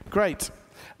Great.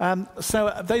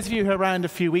 So those of you who were around a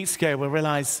few weeks ago will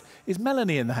realize, is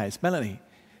Melanie in the house? Melanie?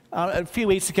 A few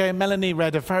weeks ago, Melanie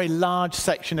read a very large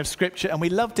section of Scripture, and we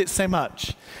loved it so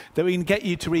much that we can get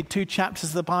you to read 2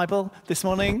 chapters of the Bible this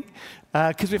morning,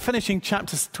 because we're finishing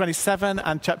chapters 27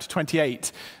 and chapter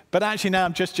 28. But actually, now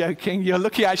I'm just joking. You're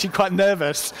looking actually quite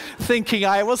nervous, thinking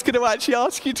I was going to actually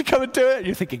ask you to come and do it.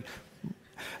 You're thinking,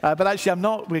 but actually, I'm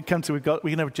not. We're going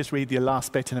to just read the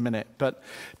last bit in a minute. But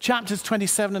chapters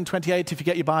 27 and 28, if you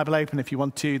get your Bible open, if you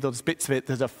want to, there's bits of it.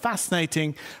 There's a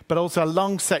fascinating, but also a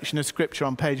long section of Scripture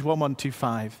on page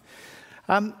 1125.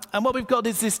 And what we've got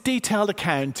is this detailed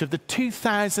account of the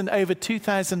over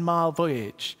 2,000-mile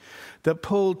voyage that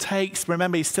Paul takes.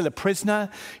 Remember, he's still a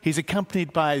prisoner. He's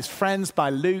accompanied by his friends,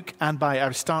 by Luke and by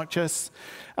Aristarchus,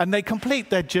 and they complete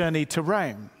their journey to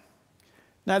Rome.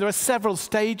 Now, there are several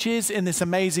stages in this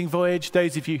amazing voyage.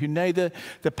 Those of you who know the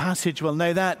passage will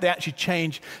know that. They actually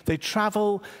change. They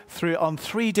travel on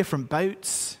 3 different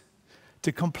boats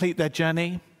to complete their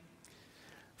journey.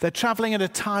 They're traveling at a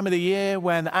time of the year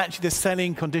when actually the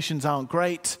sailing conditions aren't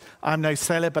great. I'm no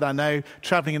sailor, but I know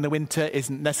traveling in the winter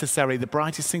isn't necessarily the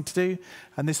brightest thing to do.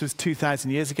 And this was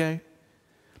 2,000 years ago.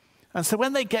 And so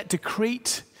when they get to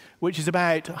Crete, which is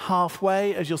about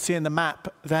halfway, as you'll see in the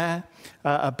map there,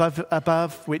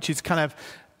 above, which is kind of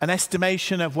an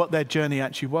estimation of what their journey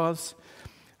actually was.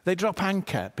 They drop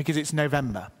anchor because it's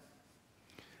November.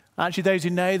 Actually, those who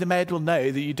know the Med will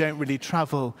know that you don't really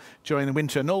travel during the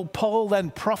winter. And Paul then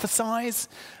prophesies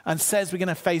and says we're going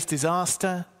to face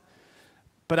disaster.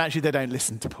 But actually, they don't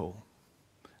listen to Paul.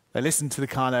 They listen to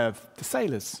the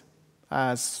sailors,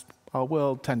 as our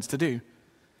world tends to do.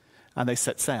 And they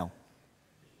set sail.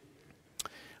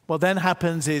 What then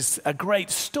happens is a great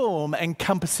storm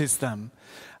encompasses them.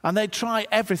 And they try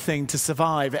everything to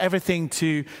survive, everything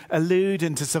to elude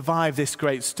and to survive this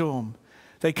great storm.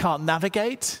 They can't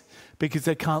navigate because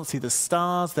they can't see the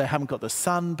stars. They haven't got the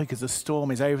sun because the storm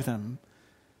is over them.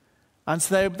 And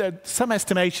so some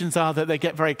estimations are that they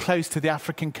get very close to the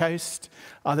African coast.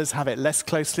 Others have it less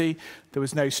closely. There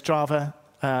was no Strava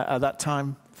at that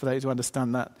time, for those who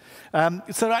understand that.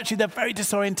 So actually they're very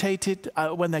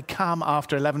disorientated when they come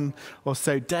after 11 or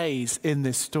so days in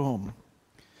this storm.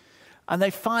 And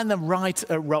they find them right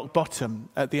at rock bottom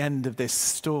at the end of this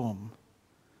storm.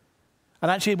 And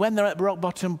actually when they're at rock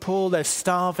bottom, Paul, they're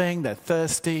starving, they're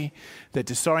thirsty, they're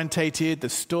disorientated, the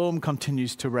storm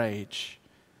continues to rage.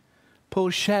 Paul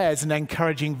shares an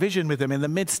encouraging vision with them in the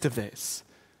midst of this,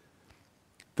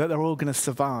 that they're all going to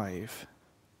survive.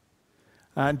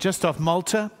 And just off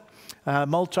Malta,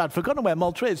 I'd forgotten where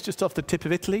Malta is, just off the tip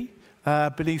of Italy,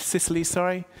 beneath Sicily,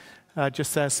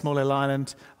 just there, a small little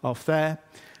island off there.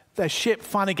 Their ship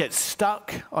finally gets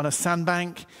stuck on a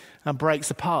sandbank and breaks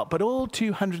apart, but all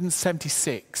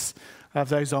 276 of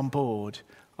those on board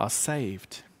are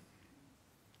saved.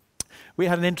 We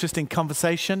had an interesting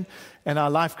conversation in our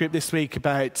life group this week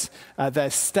about their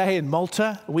stay in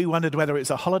Malta. We wondered whether it's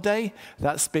a holiday.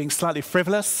 That's being slightly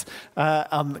frivolous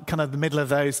on kind of the middle of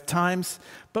those times.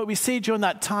 But we see during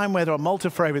that time where they're on Malta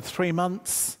for over 3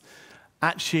 months,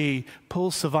 actually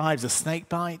Paul survives a snake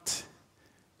bite.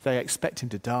 They expect him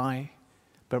to die,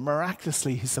 but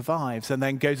miraculously he survives and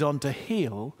then goes on to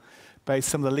heal both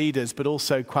some of the leaders, but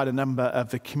also quite a number of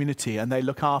the community, and they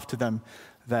look after them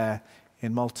there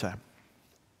in Malta.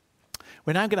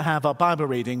 We're now going to have our Bible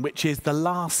reading, which is the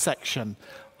last section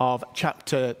of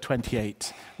chapter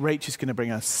 28. Rach is going to bring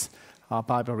us our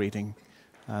Bible reading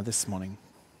this morning.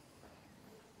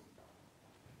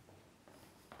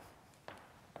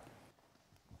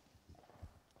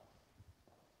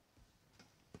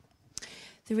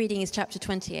 The reading is chapter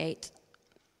 28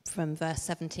 from verse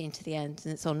 17 to the end,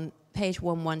 and it's on page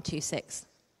 1126.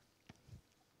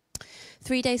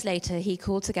 3 days later, he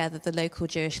called together the local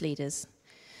Jewish leaders.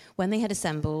 When they had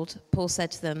assembled, Paul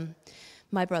said to them,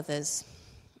 "My brothers,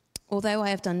 although I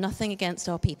have done nothing against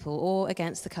our people or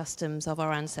against the customs of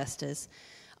our ancestors,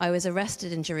 I was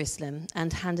arrested in Jerusalem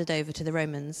and handed over to the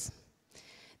Romans.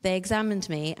 They examined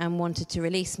me and wanted to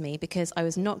release me because I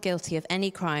was not guilty of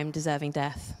any crime deserving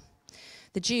death.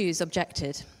 The Jews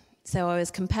objected, so I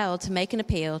was compelled to make an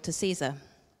appeal to Caesar.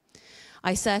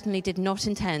 I certainly did not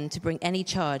intend to bring any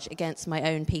charge against my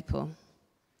own people.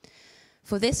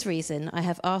 For this reason, I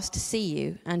have asked to see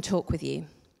you and talk with you.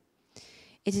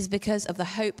 It is because of the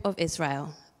hope of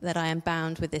Israel that I am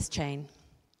bound with this chain."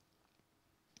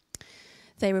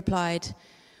 They replied,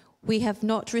 "We have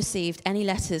not received any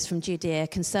letters from Judea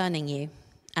concerning you,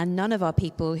 and none of our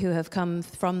people who have come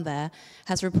from there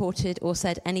has reported or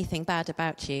said anything bad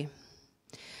about you.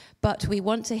 But we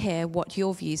want to hear what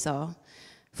your views are,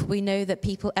 for we know that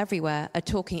people everywhere are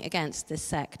talking against this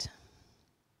sect."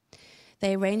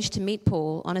 They arranged to meet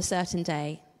Paul on a certain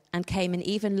day and came in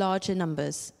even larger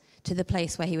numbers to the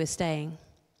place where he was staying.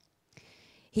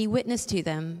 He witnessed to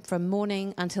them from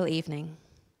morning until evening,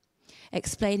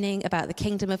 explaining about the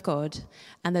kingdom of God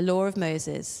and the law of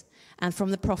Moses, and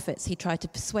from the prophets he tried to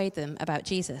persuade them about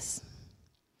Jesus.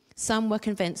 Some were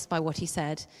convinced by what he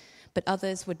said, but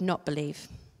others would not believe.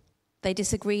 They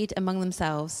disagreed among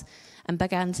themselves and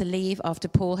began to leave after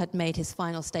Paul had made his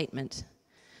final statement.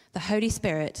 The Holy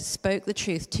Spirit spoke the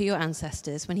truth to your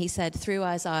ancestors when he said through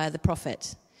Isaiah the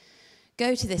prophet,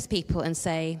 "Go to this people and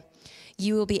say,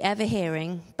 you will be ever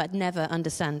hearing, but never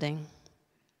understanding.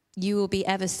 You will be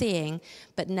ever seeing,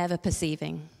 but never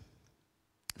perceiving.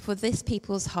 For this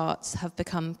people's hearts have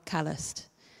become calloused.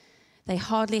 They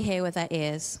hardly hear with their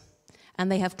ears,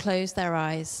 and they have closed their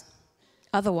eyes.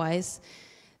 Otherwise,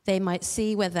 they might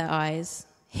see with their eyes,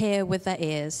 hear with their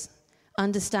ears,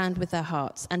 understand with their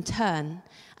hearts, and turn,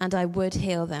 and I would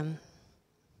heal them.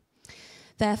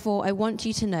 Therefore, I want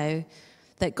you to know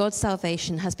that God's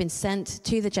salvation has been sent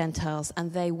to the Gentiles,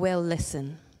 and they will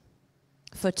listen."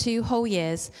 For 2 whole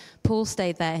years, Paul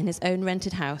stayed there in his own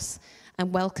rented house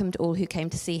and welcomed all who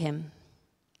came to see him.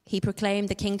 He proclaimed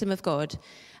the kingdom of God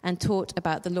and taught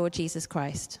about the Lord Jesus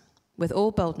Christ with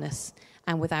all boldness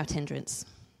and without hindrance.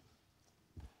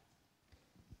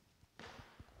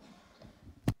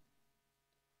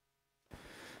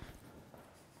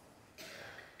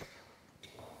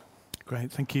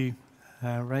 Great, thank you,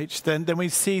 Rach. Then we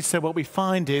see, so what we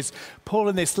find is Paul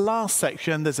in this last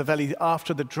section, there's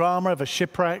after the drama of a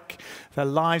shipwreck, their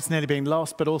lives nearly being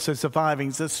lost, but also surviving.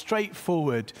 It's a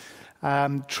straightforward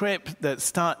trip that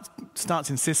starts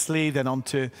in Sicily, then on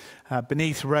to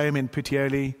beneath Rome in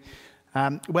Puteoli,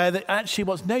 where actually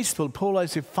what's noticeable, Paul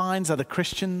also finds other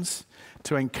Christians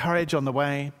to encourage on the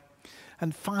way,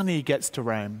 and finally he gets to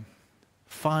Rome.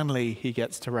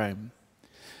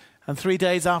 And 3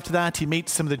 days after that, he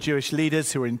meets some of the Jewish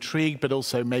leaders who are intrigued but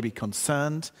also maybe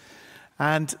concerned.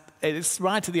 And it's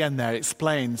right at the end there, it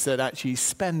explains that actually he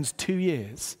spends 2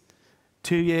 years,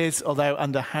 although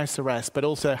under house arrest, but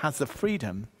also has the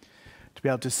freedom to be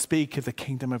able to speak of the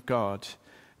kingdom of God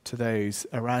to those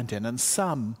around him. And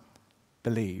some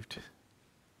believed.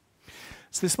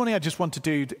 So this morning I just want to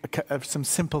do some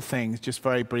simple things, just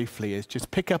very briefly, is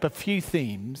just pick up a few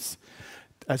themes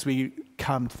as we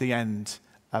come to the end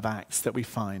of Acts that we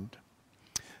find.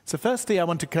 So firstly, I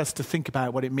want us to think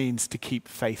about what it means to keep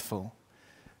faithful.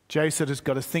 Joseph has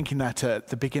got us thinking that at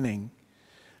the beginning.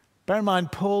 Bear in mind,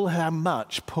 how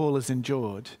much Paul has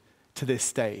endured to this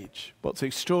stage. What's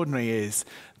extraordinary is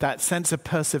that sense of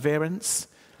perseverance,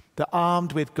 that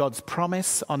armed with God's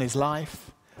promise on his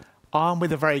life, armed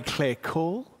with a very clear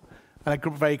call and a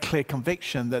very clear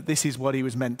conviction that this is what he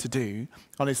was meant to do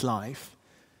on his life,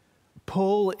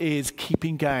 Paul is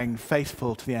keeping going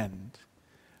faithful to the end.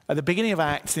 At the beginning of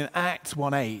Acts, in Acts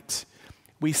 1:8,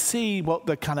 we see what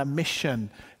the kind of mission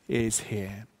is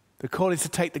here. The call is to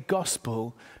take the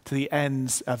gospel to the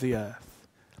ends of the earth.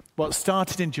 What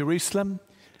started in Jerusalem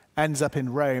ends up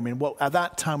in Rome, in what at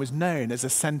that time was known as the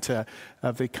center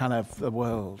of the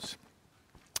world.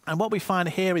 And what we find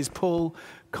here is Paul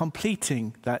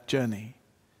completing that journey.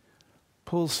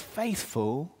 Paul's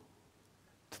faithful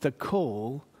to the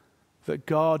call that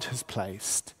God has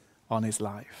placed on his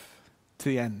life to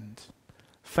the end.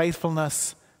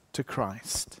 Faithfulness to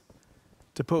Christ.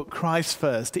 To put Christ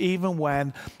first, even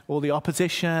when all the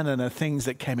opposition and the things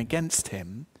that came against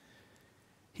him,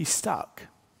 he stuck.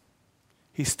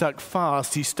 He stuck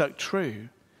fast, he stuck true.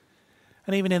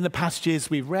 And even in the passages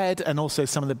we've read, and also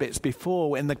some of the bits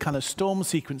before, in the kind of storm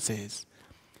sequences,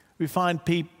 we find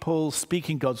people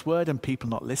speaking God's word and people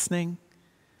not listening.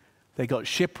 They got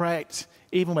shipwrecked.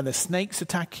 Even when the snakes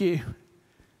attack you,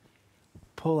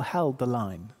 Paul held the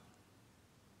line.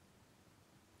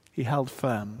 He held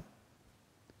firm.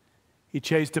 He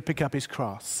chose to pick up his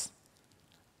cross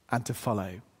and to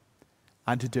follow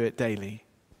and to do it daily,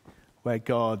 where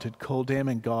God had called him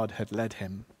and God had led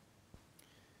him.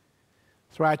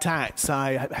 Throughout Acts,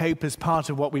 I hope as part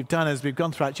of what we've done as we've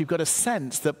gone through Acts, you've got a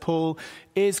sense that Paul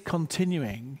is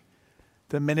continuing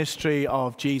the ministry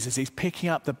of Jesus. He's picking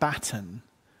up the baton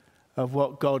of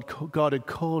what God had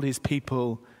called his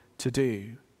people to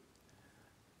do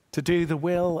the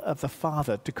will of the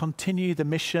Father, to continue the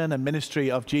mission and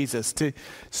ministry of Jesus, to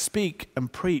speak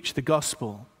and preach the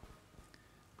gospel.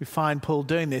 We find Paul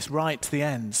doing this right to the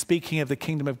end, speaking of the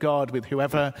kingdom of God with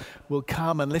whoever will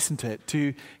come and listen to it,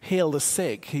 to heal the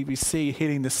sick. We see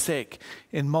healing the sick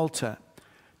in Malta,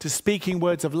 to speaking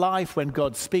words of life when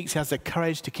God speaks. He has the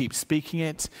courage to keep speaking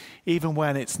it, even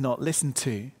when it's not listened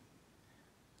to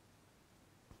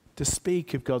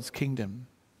speak of God's kingdom,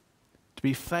 to to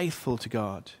be faithful to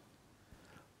God.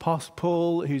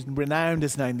 Paul, who's renowned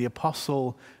as known the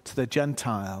apostle to the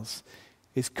Gentiles,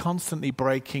 is constantly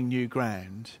breaking new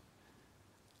ground,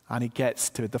 and he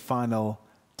gets to the final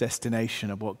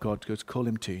destination of what God has called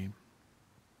him to.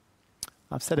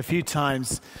 I've said a few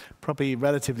times, probably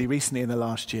relatively recently in the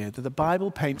last year, that the Bible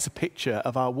paints a picture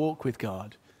of our walk with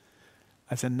God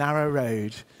as a narrow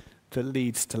road that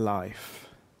leads to life.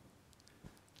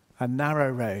 A narrow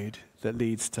road that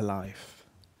leads to life.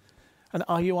 And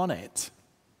are you on it?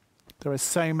 There are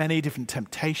so many different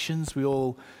temptations we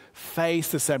all face.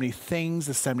 There's so many things,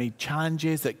 there's so many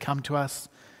challenges that come to us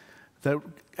that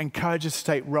encourage us to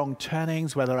take wrong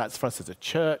turnings, whether that's for us as a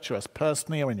church or us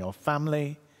personally or in your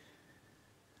family.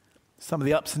 Some of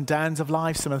the ups and downs of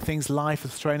life, some of the things life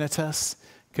has thrown at us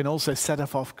can also set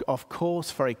us off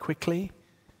course very quickly.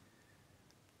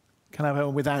 Kind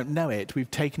of without knowing it, we've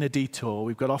taken a detour,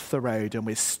 we've got off the road and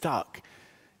we're stuck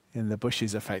in the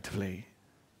bushes effectively.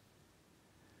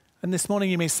 And this morning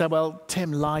you may say, well,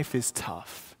 Tim, life is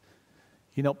tough.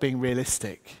 You're not being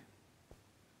realistic.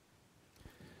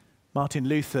 Martin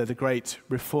Luther, the great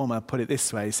reformer, put it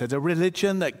this way. He said, a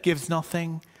religion that gives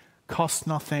nothing, costs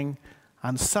nothing,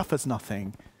 and suffers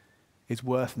nothing is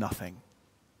worth nothing.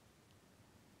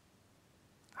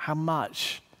 How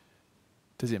much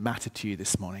does it matter to you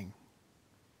this morning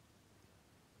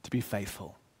to be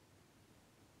faithful?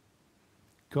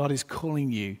 God is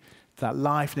calling you to that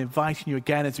life and inviting you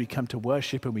again as we come to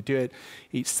worship, and we do it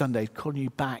each Sunday, calling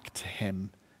you back to him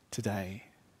today.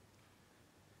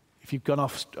 If you've gone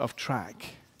off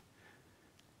track,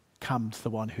 come to the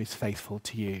one who is faithful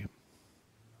to you.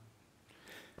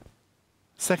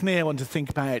 Secondly, I want to think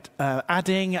about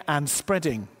adding and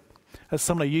spreading. As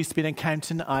someone who used to be an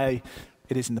accountant,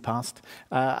 it is in the past,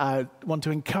 I want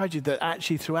to encourage you that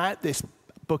actually throughout this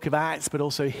book of Acts, but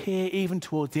also here, even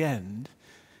towards the end,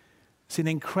 it's an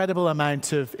incredible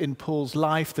amount in Paul's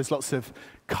life. There's lots of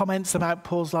comments about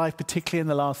Paul's life, particularly in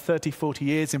the last 30, 40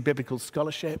 years in biblical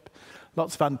scholarship.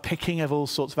 Lots of unpicking of all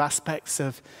sorts of aspects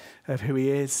of who he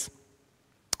is.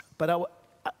 But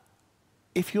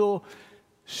if you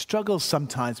struggle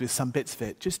sometimes with some bits of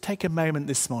it, just take a moment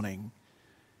this morning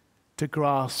to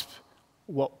grasp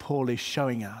what Paul is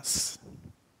showing us.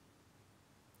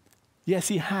 Yes,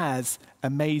 he has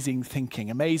amazing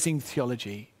thinking, amazing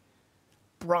theology,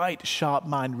 bright, sharp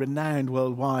mind, renowned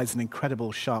worldwide, an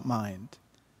incredible sharp mind.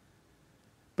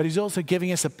 But he's also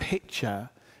giving us a picture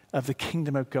of the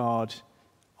kingdom of God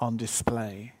on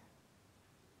display.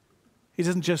 He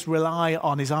doesn't just rely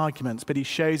on his arguments, but he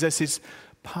shows us his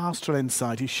pastoral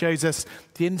insight. He shows us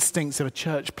the instincts of a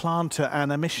church planter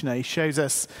and a missionary. He shows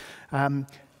us,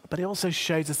 but he also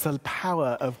shows us the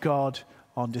power of God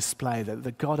on display, that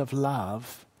the God of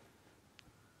love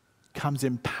comes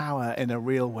in power in a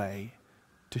real way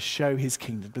to show his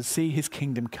kingdom, to see his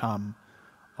kingdom come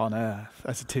on earth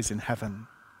as it is in heaven.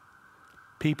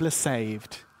 People are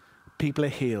saved, people are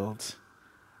healed,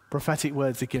 prophetic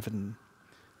words are given.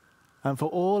 And for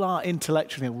all our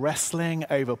intellectual wrestling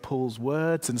over Paul's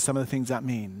words and some of the things that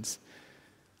means,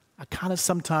 I kind of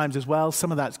sometimes as well,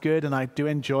 some of that's good, and I do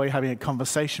enjoy having a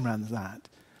conversation around that.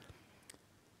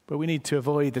 But we need to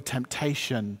avoid the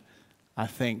temptation, I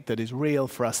think, that is real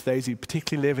for us, those who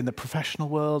particularly live in the professional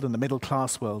world and the middle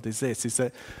class world, is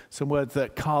that some words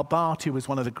that Karl Barth, who was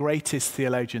one of the greatest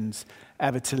theologians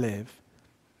ever to live,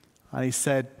 and he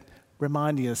said,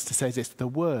 reminding us to say this, the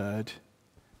Word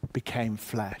became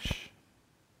flesh.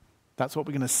 That's what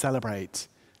we're going to celebrate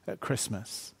at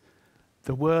Christmas.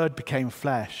 The Word became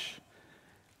flesh.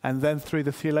 And then through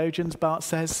the theologians, Barth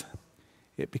says,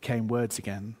 it became words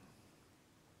again.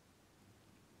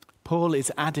 Paul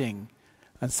is adding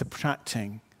and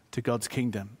subtracting to God's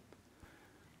kingdom.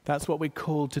 That's what we're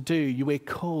called to do. We're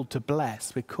called to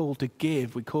bless. We're called to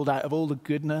give. We're called out of all the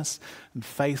goodness and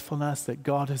faithfulness that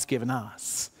God has given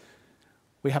us.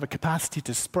 We have a capacity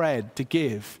to spread, to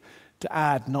give, to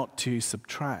add, not to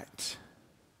subtract.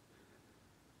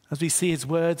 As we see his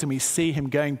words and we see him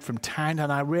going from town,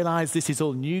 and I realize this is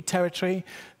all new territory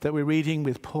that we're reading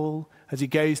with Paul as he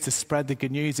goes to spread the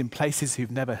good news in places who've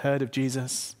never heard of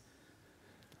Jesus.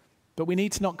 But we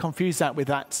need to not confuse that with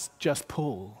that's just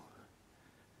Paul.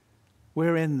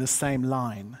 We're in the same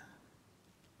line.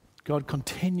 God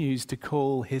continues to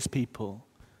call his people,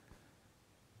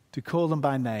 to call them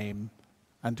by name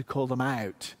and to call them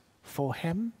out for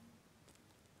him.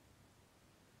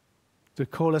 To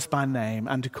call us by name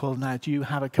and to call them out. You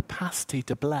have a capacity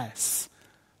to bless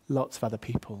lots of other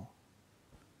people.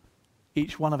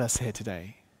 Each one of us here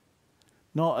today.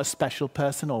 Not a special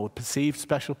person or a perceived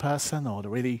special person or a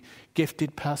really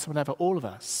gifted person, whatever, all of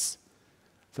us.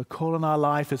 The call in our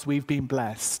life as we've been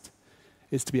blessed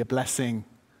is to be a blessing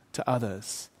to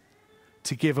others,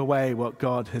 to give away what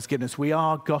God has given us. We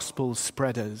are gospel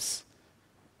spreaders.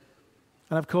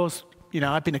 And of course,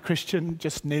 I've been a Christian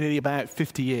just nearly about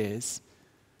 50 years.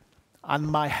 And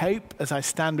my hope as I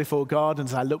stand before God and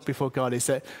as I look before God is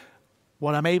that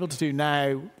what I'm able to do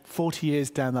now, 40 years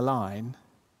down the line,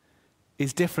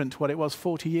 is different to what it was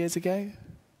 40 years ago.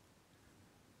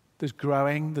 There's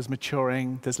growing, there's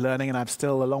maturing, there's learning, and I've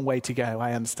still a long way to go.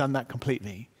 I understand that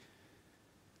completely.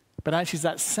 But actually, it's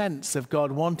that sense of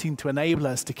God wanting to enable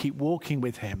us to keep walking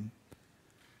with him,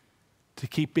 to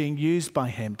keep being used by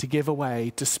him, to give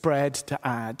away, to spread, to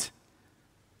add.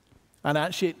 And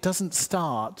actually, it doesn't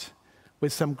start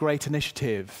with some great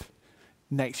initiative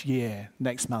next year,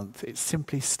 next month. It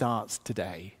simply starts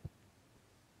today.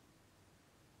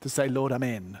 To say, Lord, I'm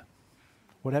in.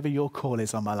 Whatever your call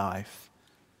is on my life,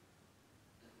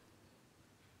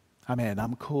 I'm in.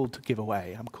 I'm called to give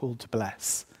away. I'm called to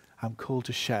bless. I'm called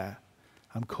to share.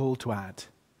 I'm called to add.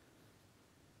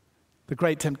 The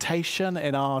great temptation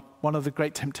one of the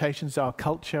great temptations of our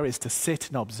culture is to sit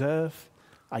and observe.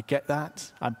 I get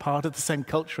that. I'm part of the same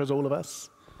culture as all of us.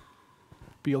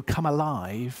 But you'll come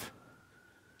alive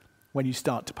when you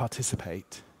start to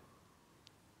participate.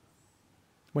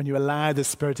 When you allow the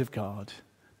Spirit of God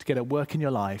to get at work in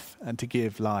your life and to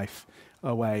give life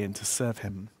away and to serve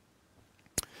him.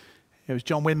 It was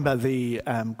John Wimber, the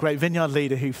great vineyard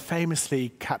leader, who famously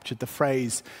captured the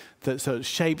phrase that sort of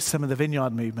shaped some of the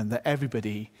vineyard movement, that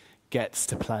everybody gets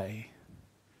to play.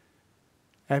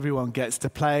 Everyone gets to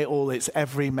play, or it's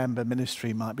every member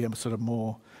ministry might be a sort of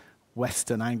more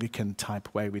Western Anglican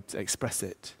type way we'd express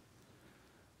it.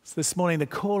 So this morning, the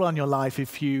call on your life,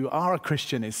 if you are a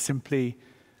Christian, is simply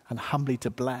and humbly to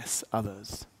bless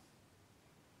others,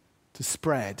 to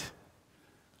spread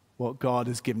what God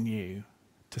has given you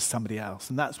to somebody else.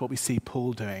 And that's what we see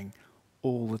Paul doing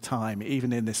all the time,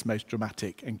 even in this most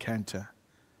dramatic encounter.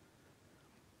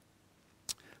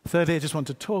 Thirdly, I just want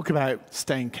to talk about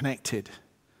staying connected.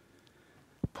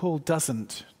 Paul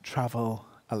doesn't travel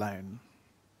alone.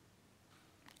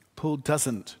 Paul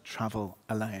doesn't travel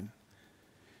alone.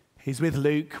 He's with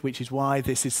Luke, which is why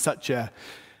this is such an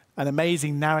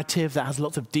amazing narrative that has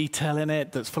lots of detail in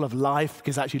it, that's full of life,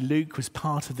 because actually Luke was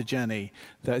part of the journey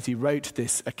that as he wrote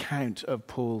this account of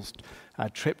Paul's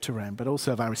trip to Rome, but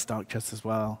also of Aristarchus as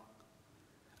well.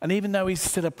 And even though he's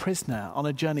still a prisoner on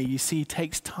a journey, you see he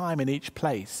takes time in each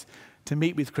place to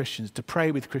meet with Christians, to pray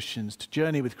with Christians, to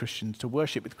journey with Christians, to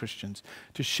worship with Christians,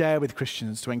 to share with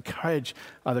Christians, to encourage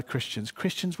other Christians.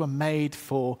 Christians were made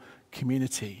for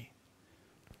community.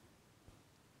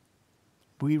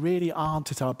 We really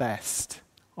aren't at our best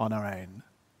on our own.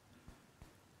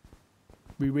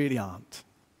 We really aren't.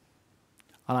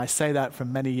 And I say that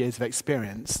from many years of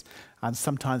experience and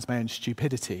sometimes my own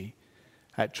stupidity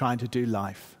at trying to do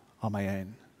life on my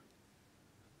own.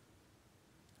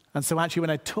 And so actually when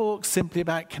I talk simply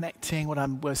about connecting, what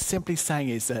we're simply saying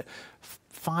is that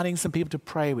finding some people to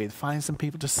pray with, finding some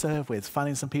people to serve with,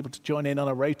 finding some people to join in on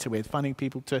a rota with, finding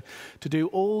people to do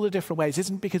all the different ways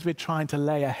isn't because we're trying to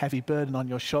lay a heavy burden on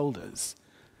your shoulders,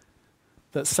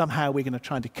 that somehow we're going to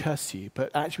try to curse you,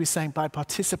 but actually we're saying by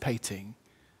participating,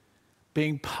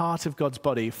 being part of God's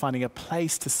body, finding a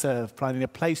place to serve, finding a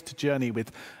place to journey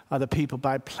with other people,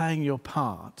 by playing your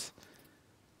part,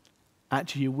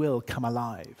 actually you will come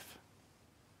alive.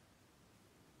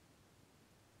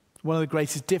 One of the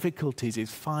greatest difficulties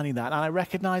is finding that. And I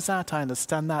recognize that, I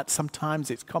understand that. Sometimes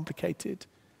it's complicated.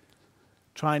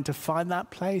 Trying to find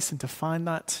that place and to find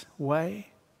that way.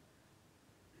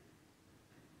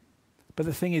 But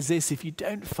the thing is this, if you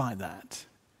don't find that,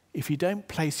 if you don't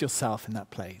place yourself in that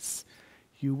place,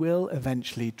 you will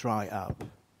eventually dry up.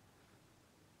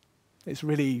 It's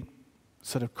really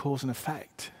sort of cause and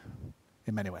effect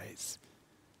in many ways.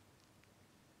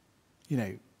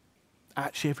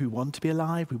 Actually, if we want to be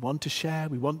alive, we want to share,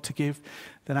 we want to give,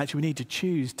 then actually we need to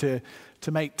choose to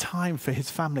make time for his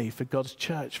family, for God's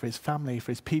church, for his family,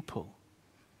 for his people.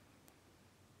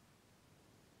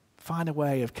 Find a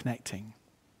way of connecting.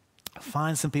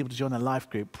 Find some people to join a life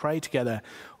group. Pray together.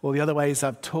 All the other ways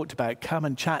I've talked about, come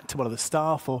and chat to one of the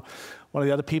staff or one of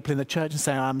the other people in the church and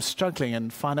say, I'm struggling,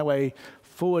 and find a way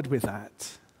forward with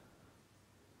that.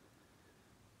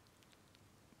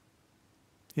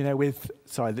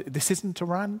 This isn't a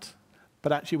rant,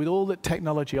 but actually with all that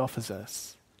technology offers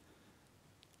us,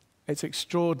 it's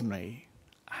extraordinary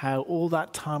how all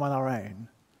that time on our own,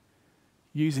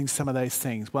 using some of those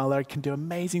things, while they can do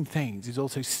amazing things, is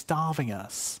also starving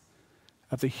us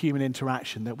of the human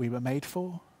interaction that we were made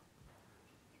for.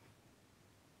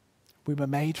 We were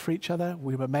made for each other.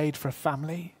 We were made for a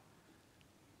family.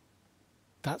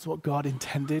 That's what God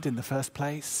intended in the first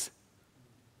place.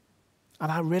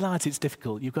 And I realize it's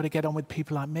difficult. You've got to get on with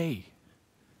people like me.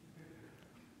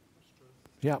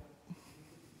 Yep.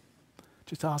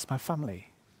 Just ask my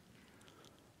family.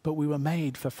 But we were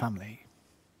made for family.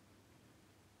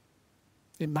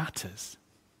 It matters.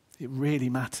 It really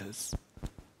matters.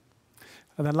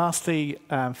 And then lastly,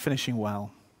 finishing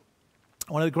well.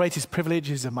 One of the greatest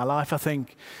privileges of my life, I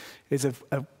think, is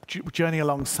a journey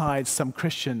alongside some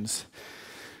Christians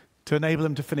to enable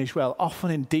them to finish well.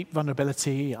 Often in deep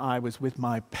vulnerability, I was with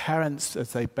my parents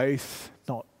as they both,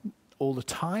 not all the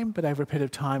time, but over a period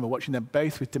of time, were watching them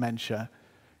both with dementia,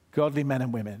 godly men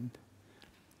and women,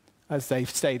 as they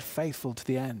stayed faithful to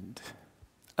the end.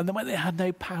 And then when they had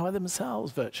no power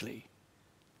themselves, virtually.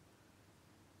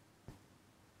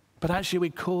 But actually we're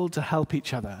called to help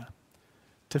each other,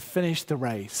 to finish the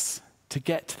race, to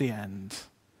get to the end.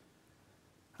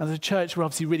 And as a church, we're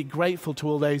obviously really grateful to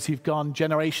all those who've gone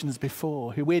generations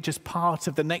before, who we're just part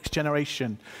of the next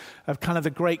generation of kind of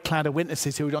the great cloud of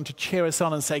witnesses who want to cheer us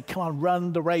on and say, come on,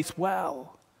 run the race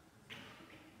well.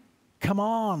 Come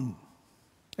on.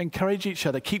 Encourage each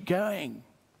other. Keep going.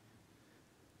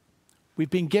 We've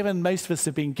been given, most of us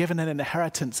have been given an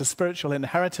inheritance, a spiritual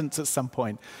inheritance at some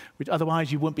point, which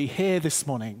otherwise you wouldn't be here this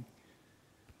morning.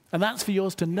 And that's for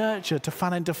yours to nurture, to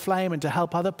fan into flame, and to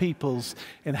help other people's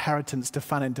inheritance to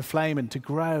fan into flame and to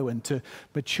grow and to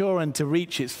mature and to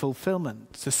reach its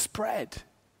fulfillment, to spread.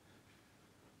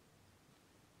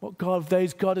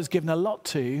 Those God has given a lot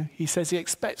to, he says he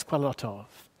expects quite a lot of.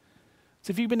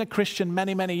 So if you've been a Christian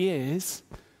many, many years,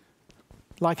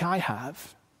 like I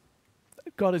have,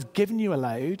 God has given you a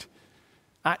load.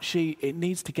 Actually, it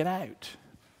needs to get out.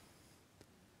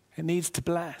 It needs to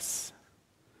bless.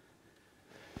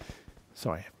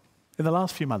 In the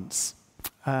last few months,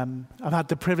 I've had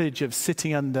the privilege of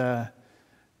sitting under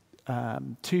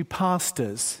two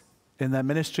pastors in their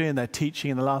ministry and their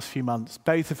teaching in the last few months,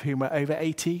 both of whom are over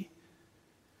 80.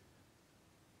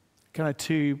 Kind of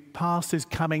two pastors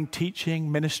coming,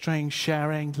 teaching, ministering,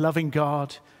 sharing, loving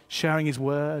God, sharing his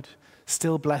word,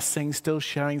 still blessing, still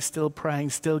sharing, still praying,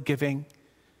 still giving.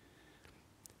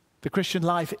 The Christian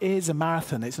life is a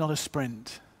marathon, it's not a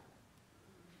sprint.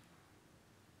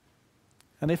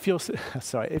 And if you're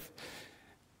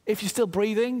still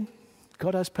breathing,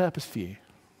 God has purpose for you.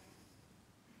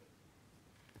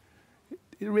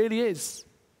 It really is.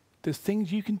 There's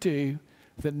things you can do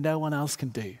that no one else can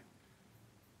do.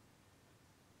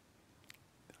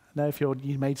 Now, if you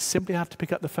may simply have to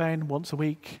pick up the phone once a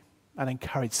week and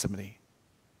encourage somebody.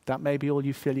 That may be all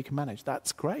you feel you can manage.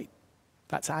 That's great.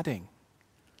 That's adding.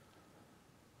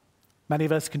 Many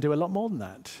of us can do a lot more than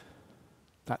that.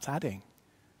 That's adding.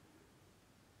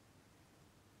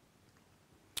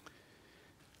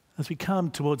 As we come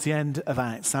towards the end of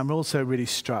Acts, I'm also really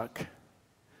struck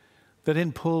that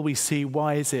in Paul we see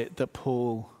why is it that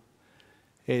Paul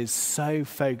is so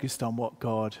focused on what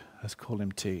God has called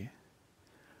him to.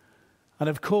 And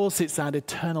of course it's that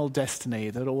eternal destiny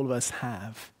that all of us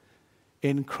have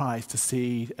in Christ, to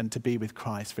see and to be with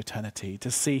Christ for eternity,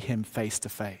 to see him face to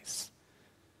face.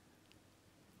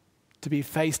 To be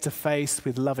face to face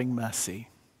with loving mercy,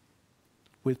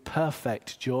 with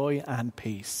perfect joy and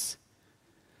peace,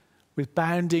 with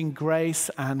bounding grace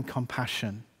and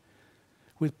compassion,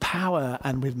 with power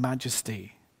and with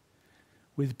majesty,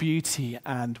 with beauty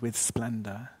and with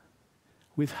splendor,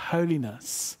 with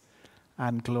holiness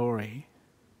and glory,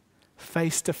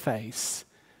 face to face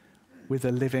with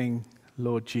the living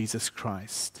Lord Jesus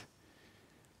Christ,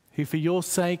 who for your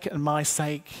sake and my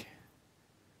sake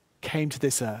came to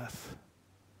this earth,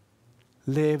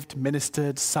 lived,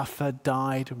 ministered, suffered,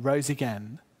 died, rose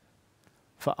again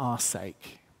for our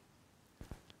sake.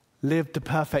 Lived a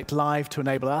perfect life to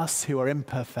enable us who are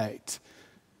imperfect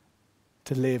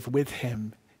to live with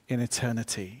him in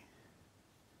eternity.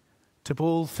 To put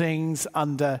all things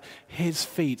under his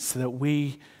feet so that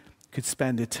we could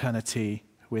spend eternity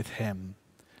with him.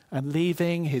 And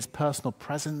leaving his personal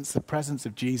presence, the presence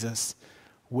of Jesus,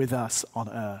 with us on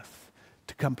earth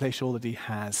to accomplish all that he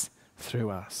has through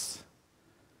us.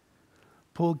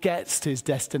 Paul gets to his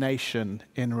destination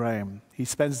in Rome. He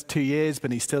spends 2 years,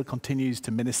 but he still continues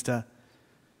to minister.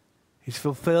 He's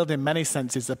fulfilled in many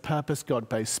senses the purpose God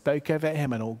both spoke over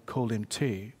him and all called him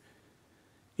to,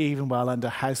 even while under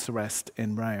house arrest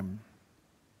in Rome.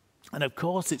 And of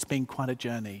course, it's been quite a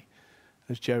journey,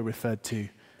 as Joe referred to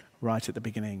right at the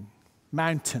beginning.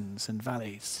 Mountains and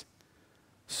valleys,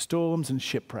 storms and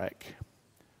shipwreck,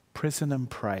 prison and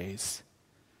praise.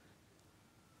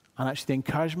 And actually the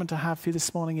encouragement I have for you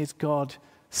this morning is God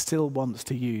still wants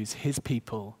to use his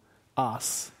people,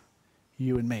 us,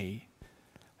 you and me,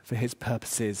 for his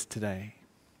purposes today.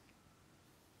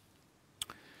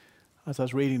 as I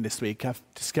was reading this week, I've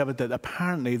discovered that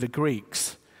apparently the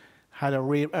Greeks had a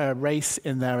race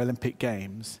in their Olympic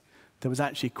Games that was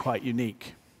actually quite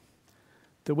unique.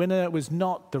 The winner was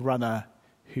not the runner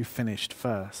who finished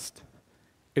first.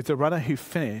 It's the runner who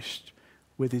finished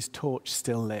with his torch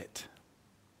still lit.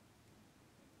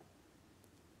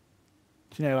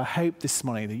 Do you know, I hope this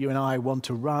morning that you and I want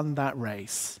to run that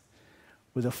race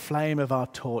with the flame of our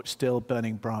torch still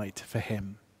burning bright for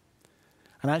him.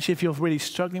 And actually, if you're really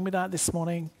struggling with that this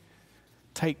morning,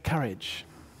 take courage.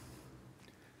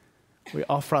 We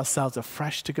offer ourselves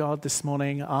afresh to God this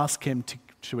morning, ask him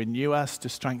to renew us, to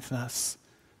strengthen us.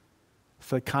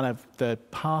 For kind of the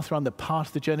path, we're on the part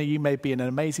of the journey. You may be in an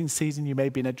amazing season, you may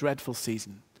be in a dreadful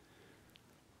season.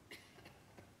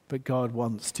 But God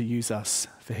wants to use us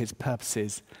for his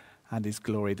purposes and his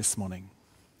glory this morning.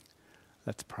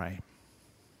 Let's pray.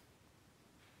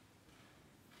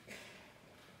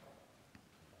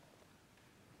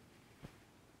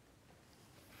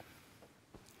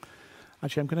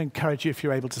 Actually, I'm going to encourage you, if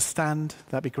you're able to stand,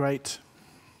 that'd be great.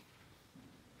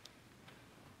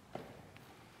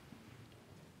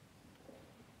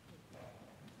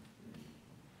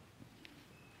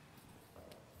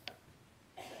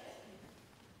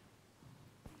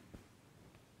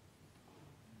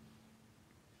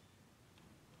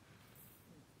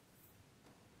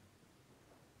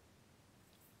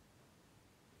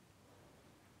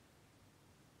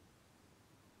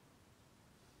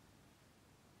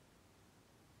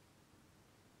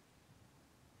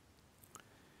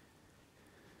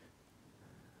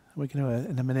 We're going to,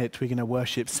 in a minute, we're going to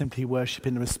worship, simply worship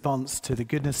in response to the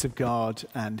goodness of God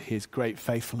and his great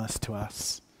faithfulness to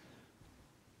us.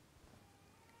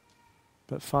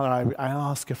 But Father, I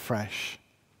ask afresh,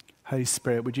 Holy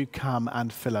Spirit, would you come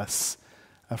and fill us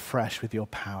afresh with your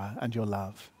power and your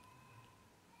love?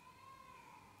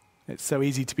 It's so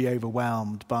easy to be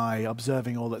overwhelmed by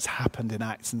observing all that's happened in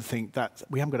Acts and think that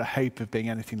we haven't got a hope of being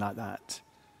anything like that.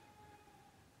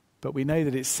 But we know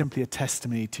that it's simply a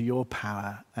testimony to your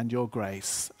power and your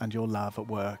grace and your love at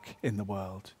work in the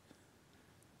world.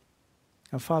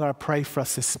 And Father, I pray for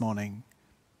us this morning,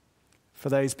 for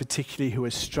those particularly who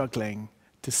are struggling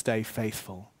to stay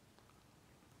faithful.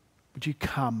 Would you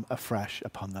come afresh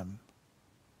upon them?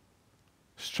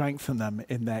 Strengthen them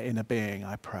in their inner being,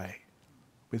 I pray,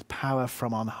 with power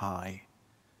from on high,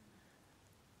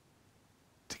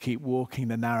 to keep walking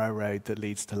the narrow road that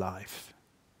leads to life.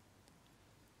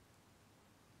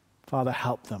 Father,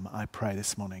 help them, I pray,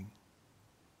 this morning.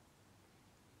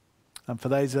 And for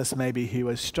those of us maybe who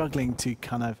are struggling to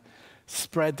kind of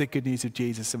spread the good news of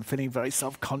Jesus and feeling very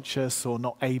self-conscious or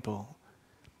not able,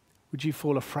 would you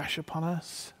fall afresh upon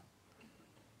us?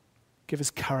 Give us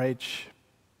courage.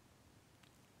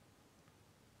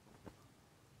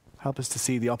 Help us to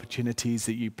see the opportunities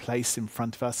that you place in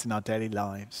front of us in our daily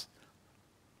lives,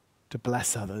 to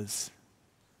bless others,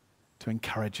 to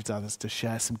encourage others, to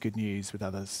share some good news with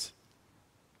others.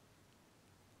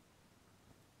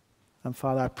 And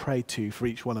Father, I pray too for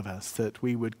each one of us that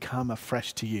we would come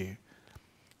afresh to you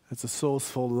as a source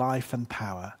for life and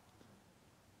power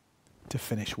to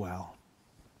finish well,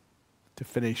 to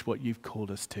finish what you've called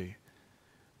us to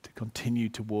continue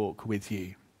to walk with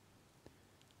you.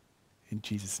 In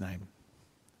Jesus' name,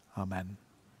 amen.